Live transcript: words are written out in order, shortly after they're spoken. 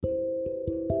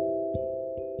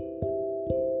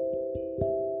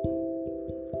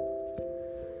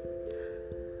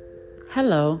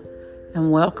Hello,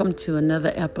 and welcome to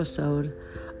another episode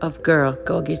of Girl,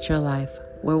 Go Get Your Life,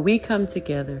 where we come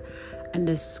together and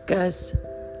discuss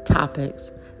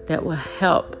topics that will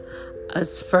help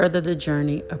us further the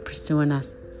journey of pursuing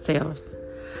ourselves.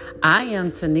 I am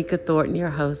Tanika Thornton,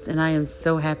 your host, and I am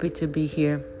so happy to be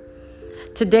here.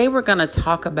 Today we're going to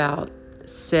talk about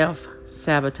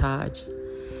self-sabotage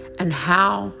and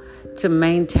how to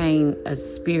maintain a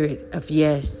spirit of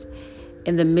yes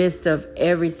in the midst of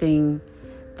everything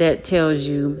that tells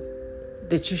you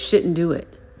that you shouldn't do it.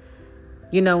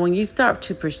 You know, when you start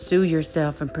to pursue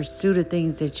yourself and pursue the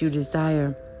things that you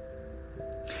desire,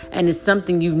 and it's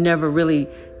something you've never really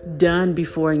done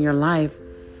before in your life,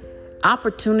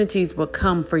 opportunities will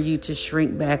come for you to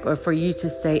shrink back or for you to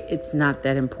say it's not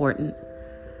that important.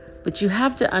 But you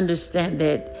have to understand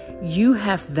that you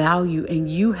have value and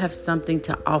you have something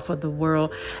to offer the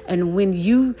world. And when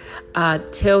you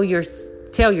tell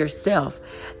yourself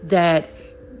that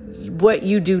what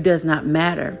you do does not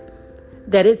matter,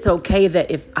 that it's okay that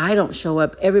if I don't show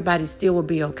up, everybody still will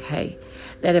be okay.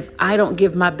 That if I don't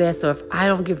give my best or if I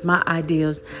don't give my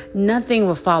ideals, nothing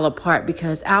will fall apart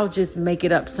because I'll just make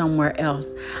it up somewhere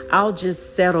else. I'll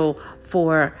just settle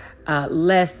for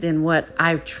less than what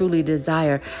I truly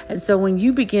desire. And so when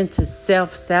you begin to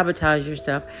self-sabotage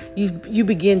yourself, you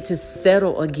begin to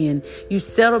settle again. You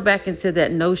settle back into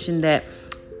that notion that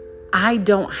I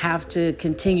don't have to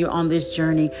continue on this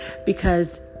journey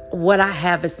because what I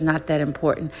have is not that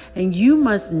important. And you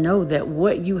must know that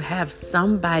what you have,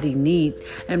 somebody needs.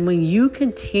 And when you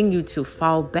continue to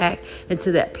fall back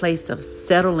into that place of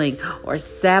settling or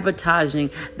sabotaging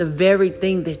the very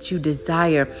thing that you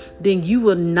desire, then you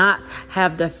will not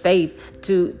have the faith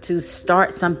to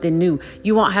start something new.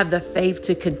 You won't have the faith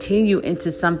to continue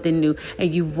into something new,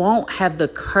 and you won't have the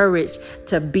courage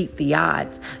to beat the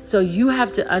odds. So you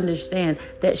have to understand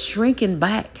that shrinking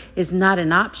back is not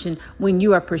an option when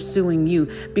you are pursuing you,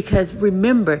 because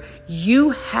remember, you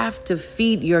have to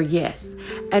feed your yes.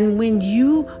 And when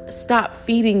you stop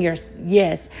feeding your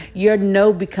yes, your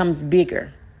no becomes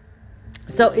bigger.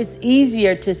 So it's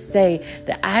easier to say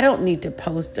that I don't need to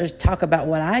post or talk about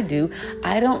what I do.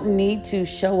 I don't need to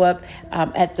show up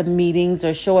at the meetings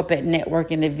or show up at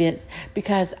networking events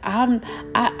because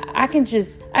I can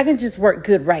just work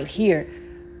good right here.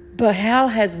 But how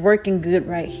has working good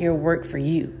right here worked for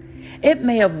you? It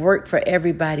may have worked for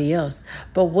everybody else,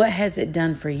 but what has it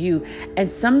done for you?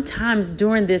 And sometimes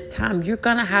during this time, you're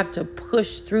going to have to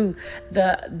push through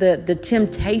the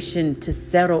temptation to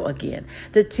settle again.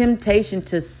 The temptation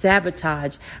to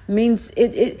sabotage means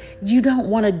you don't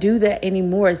want to do that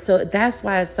anymore. So that's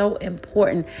why it's so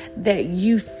important that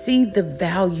you see the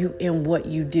value in what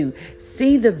you do.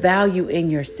 See the value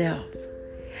in yourself.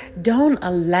 Don't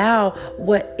allow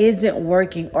what isn't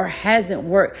working or hasn't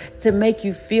worked to make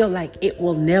you feel like it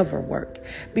will never work,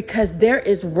 because there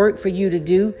is work for you to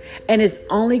do, and it's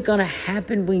only going to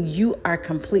happen when you are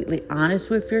completely honest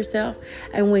with yourself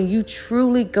and when you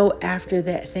truly go after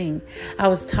that thing. I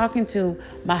was talking to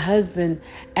my husband,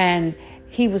 and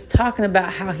he was talking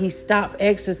about how he stopped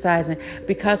exercising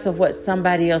because of what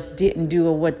somebody else didn't do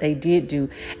or what they did do.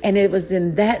 And it was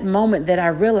in that moment that I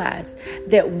realized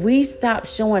that we stopped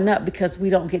showing up because we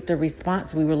don't get the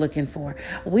response we were looking for.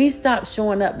 We stopped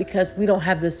showing up because we don't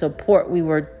have the support we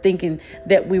were thinking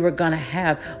that we were going to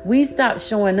have. We stopped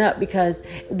showing up because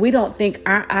we don't think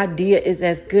our idea is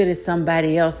as good as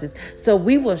somebody else's. So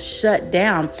we will shut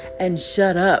down and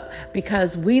shut up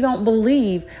because we don't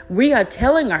believe. We are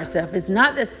telling ourselves it's not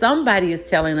that somebody is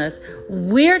telling us,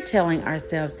 we're telling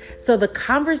ourselves. So the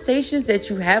conversations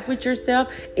that you have with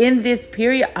yourself in this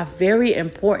period are very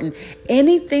important.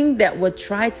 Anything that would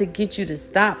try to get you to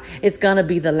stop is going to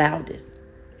be the loudest.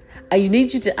 I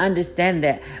need you to understand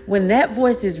that when that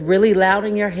voice is really loud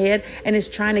in your head and is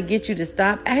trying to get you to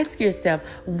stop, ask yourself,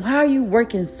 why are you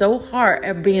working so hard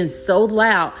at being so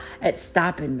loud at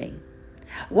stopping me?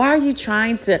 Why are you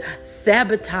trying to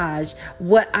sabotage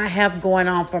what I have going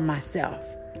on for myself?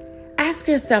 Ask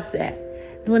yourself that.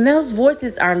 When those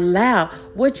voices are loud,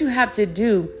 what you have to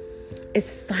do is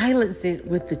silence it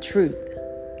with the truth.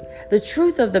 The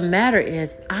truth of the matter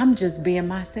is, I'm just being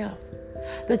myself.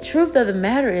 The truth of the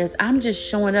matter is, I'm just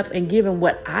showing up and giving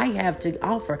what I have to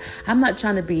offer. I'm not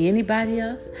trying to be anybody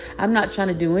else. I'm not trying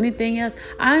to do anything else.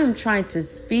 I am trying to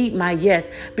feed my yes,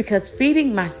 because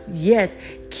feeding my yes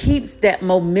keeps that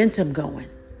momentum going.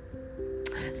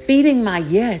 Feeding my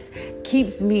yes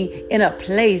keeps me in a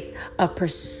place of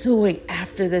pursuing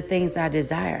after the things I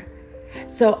desire.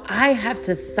 So I have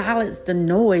to silence the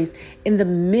noise in the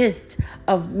midst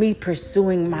of me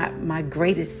pursuing my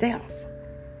greatest self.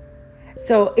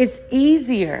 So it's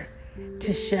easier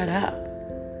to shut up.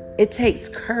 It takes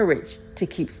courage to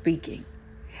keep speaking.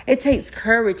 It takes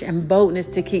courage and boldness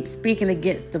to keep speaking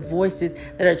against the voices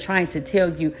that are trying to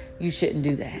tell you you shouldn't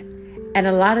do that. And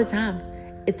a lot of times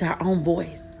it's our own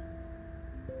voice.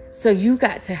 So you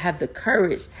got to have the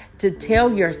courage to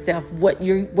tell yourself what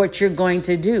you're going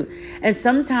to do. And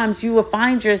sometimes you will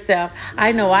find yourself,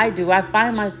 I know I do, I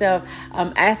find myself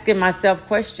asking myself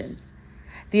questions.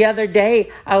 The other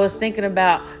day, I was thinking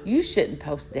about, you shouldn't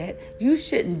post that. You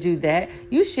shouldn't do that.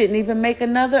 You shouldn't even make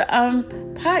another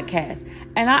podcast.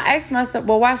 And I asked myself,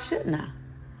 well, why shouldn't I?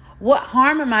 What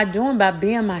harm am I doing by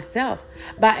being myself,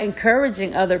 by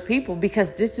encouraging other people?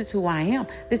 Because this is who I am.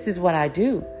 This is what I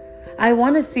do. I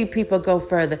want to see people go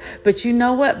further. But you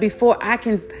know what? Before I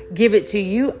can give it to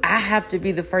you, I have to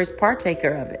be the first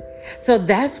partaker of it. So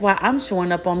that's why I'm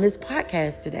showing up on this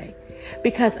podcast today.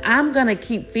 Because I'm going to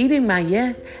keep feeding my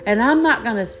yes, and I'm not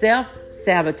going to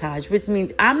self-sabotage, which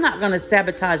means I'm not going to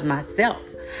sabotage myself.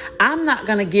 I'm not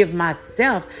going to give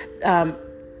myself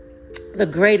the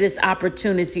greatest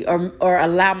opportunity or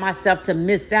allow myself to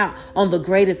miss out on the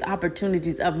greatest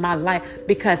opportunities of my life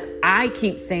because I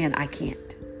keep saying I can't.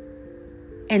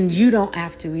 And you don't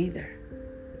have to either.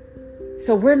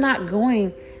 So we're not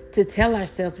going to tell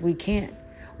ourselves we can't.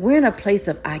 We're in a place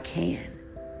of I can.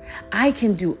 I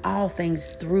can do all things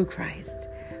through Christ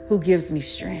who gives me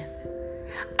strength.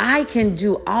 I can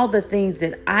do all the things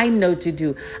that I know to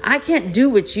do. I can't do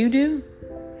what you do,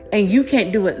 and you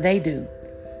can't do what they do.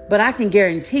 But I can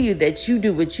guarantee you that you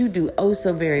do what you do oh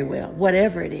so very well,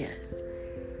 whatever it is.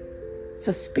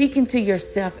 So speaking to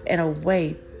yourself in a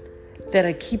way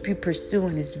that'll keep you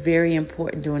pursuing is very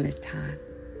important during this time.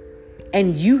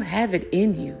 And you have it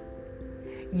in you.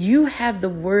 You have the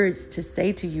words to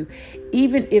say to you,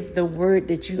 even if the word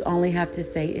that you only have to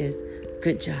say is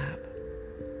good job.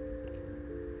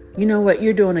 You know what?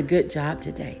 You're doing a good job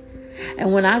today.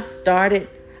 And when I started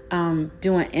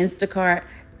doing Instacart,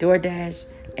 DoorDash,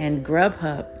 and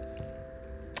Grubhub,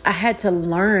 I had to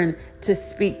learn to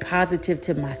speak positive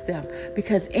to myself,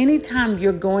 because anytime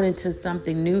you're going into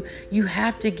something new, you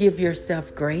have to give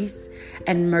yourself grace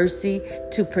and mercy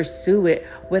to pursue it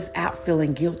without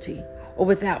feeling guilty or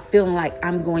without feeling like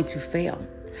I'm going to fail.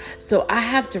 So I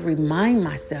have to remind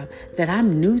myself that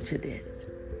I'm new to this,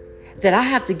 that I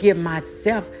have to give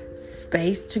myself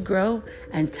space to grow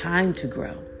and time to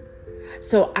grow.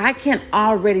 So I can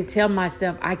already tell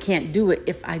myself I can't do it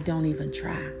if I don't even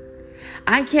try.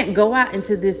 I can't go out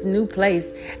into this new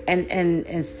place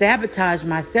and sabotage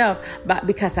myself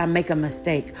because I make a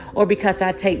mistake or because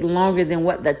I take longer than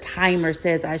what the timer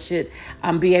says I should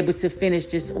be able to finish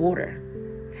this order.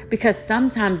 Because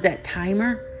sometimes that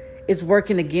timer is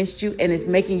working against you and it's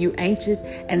making you anxious.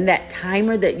 And that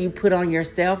timer that you put on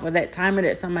yourself or that timer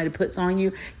that somebody puts on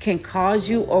you can cause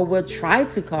you or will try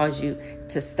to cause you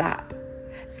to stop.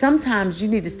 Sometimes you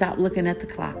need to stop looking at the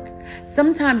clock.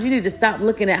 Sometimes you need to stop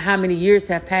looking at how many years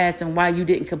have passed and why you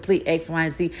didn't complete X, Y,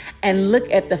 and Z, and look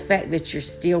at the fact that you're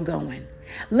still going.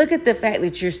 Look at the fact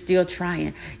that you're still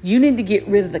trying. You need to get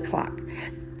rid of the clock.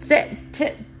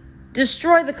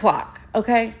 Destroy the clock,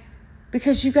 okay?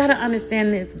 Because you got to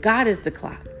understand this. God is the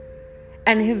clock.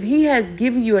 And if he has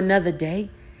given you another day,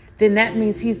 then that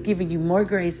means he's giving you more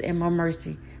grace and more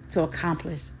mercy to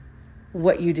accomplish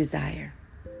what you desire.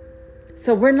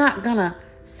 So we're not going to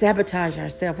sabotage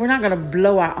ourselves. We're not going to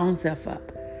blow our own self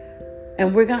up.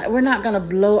 And we're not going to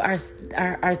blow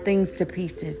our things to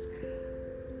pieces.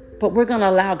 But we're going to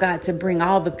allow God to bring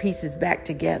all the pieces back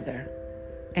together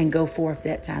and go forth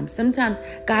that time. Sometimes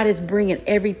God is bringing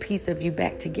every piece of you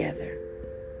back together.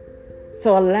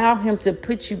 So allow him to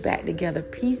put you back together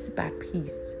piece by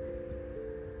piece.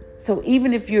 So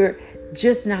even if you're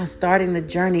just now starting the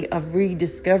journey of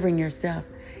rediscovering yourself,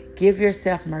 give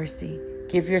yourself mercy.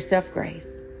 Give yourself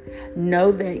grace.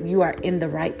 Know that you are in the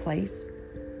right place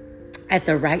at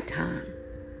the right time.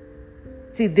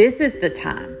 See, this is the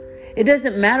time. It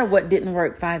doesn't matter what didn't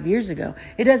work 5 years ago.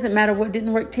 It doesn't matter what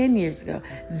didn't work 10 years ago.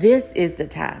 This is the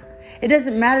time. It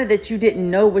doesn't matter that you didn't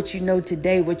know what you know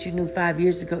today, what you knew 5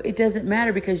 years ago. It doesn't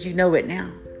matter because you know it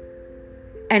now.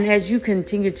 And as you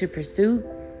continue to pursue,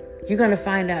 you're going to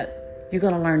find out, you're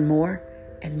going to learn more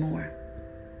and more.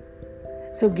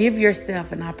 So give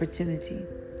yourself an opportunity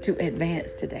to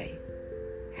advance today.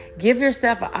 Give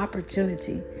yourself an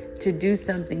opportunity to do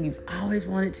something you've always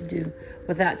wanted to do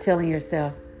without telling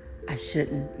yourself, I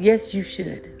shouldn't. Yes, you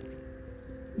should.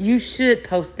 You should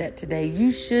post that today.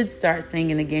 You should start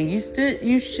singing again.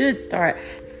 You should start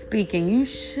speaking. You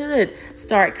should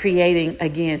start creating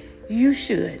again. You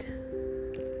should.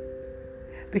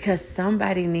 Because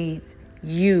somebody needs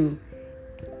you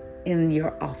in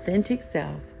your authentic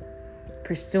self,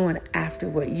 pursuing after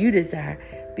what you desire,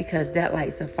 because that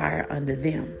lights a fire under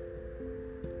them.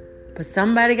 But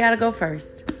somebody got to go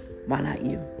first. Why not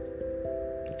you?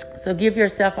 So give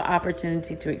yourself an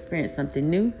opportunity to experience something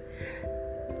new.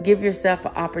 Give yourself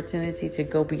an opportunity to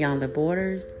go beyond the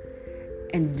borders,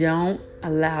 and don't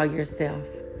allow yourself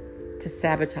to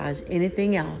sabotage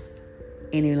anything else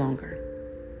any longer.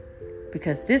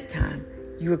 Because this time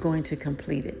you are going to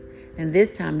complete it. And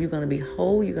this time you're going to be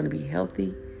whole, you're going to be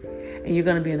healthy, and you're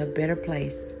going to be in a better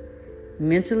place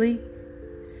mentally,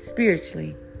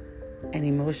 spiritually, and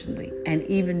emotionally, and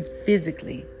even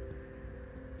physically.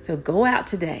 So go out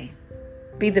today.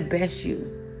 Be the best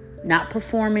you. Not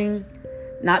performing,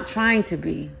 not trying to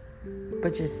be,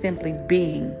 but just simply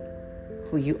being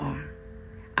who you are.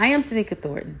 I am Tanika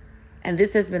Thornton, and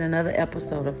this has been another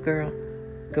episode of Girl,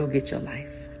 Go Get Your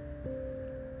Life.